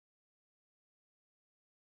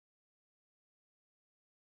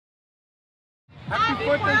Happy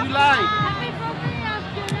 4th of July!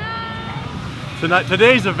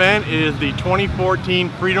 Today's event is the 2014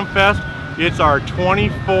 Freedom Fest. It's our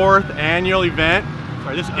 24th annual event.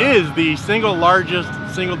 This is the single largest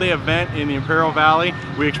single-day event in the Imperial Valley.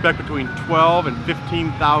 We expect between 12 and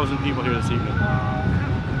 15,000 people here this evening.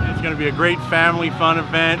 It's going to be a great family fun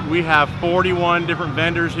event. We have 41 different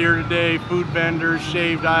vendors here today, food vendors,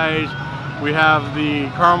 shaved ice. We have the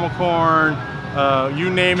caramel corn, you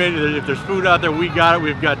name it. If there's food out there, we got it.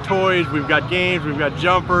 We've got toys, we've got games, we've got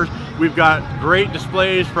jumpers. We've got great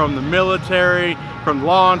displays from the military, from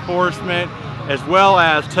law enforcement, as well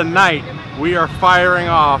as tonight we are firing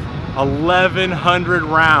off 1,100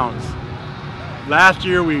 rounds. Last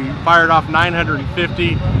year we fired off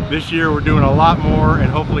 950. This year we're doing a lot more, and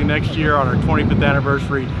hopefully next year on our 25th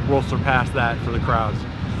anniversary we'll surpass that for the crowds.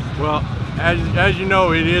 Well, as you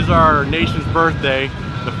know, it is our nation's birthday,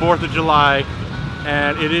 the 4th of July,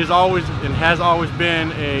 and it is always and has always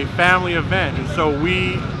been a family event. And so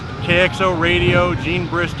we, KXO Radio, Gene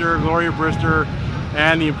Brister, Gloria Brister,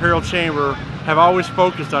 and the Imperial Chamber have always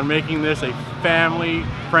focused on making this a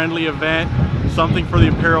family-friendly event, something for the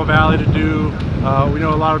Imperial Valley to do. We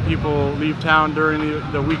know a lot of people leave town during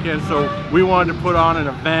the weekend, so we wanted to put on an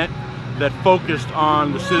event that focused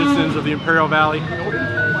on the citizens of the Imperial Valley.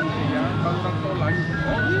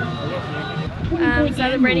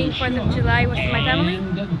 Celebrating 4th of July with my family.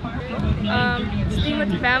 Staying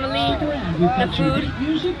with the family, the food,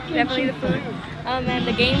 definitely the food, and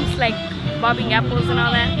the games like bobbing apples and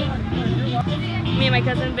all that. Me and my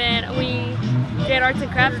cousin we did arts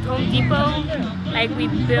and crafts at Home Depot. Like we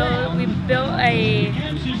built a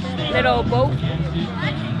little boat.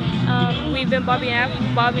 We've been bobbing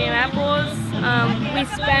apples. We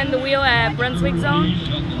spun the wheel at Brunswick Zone.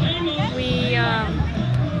 We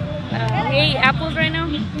ate apples right now.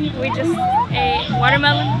 We just ate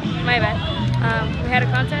watermelon. My bad. We had a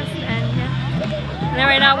contest, and yeah. And then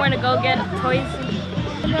right now we're gonna go get toys.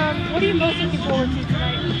 What are you most looking forward to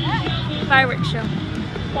tonight? Fireworks show.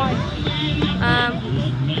 Why?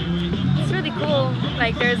 It's really cool.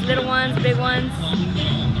 Like there's little ones, big ones.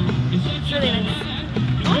 It's really nice.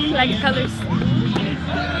 I like the colors.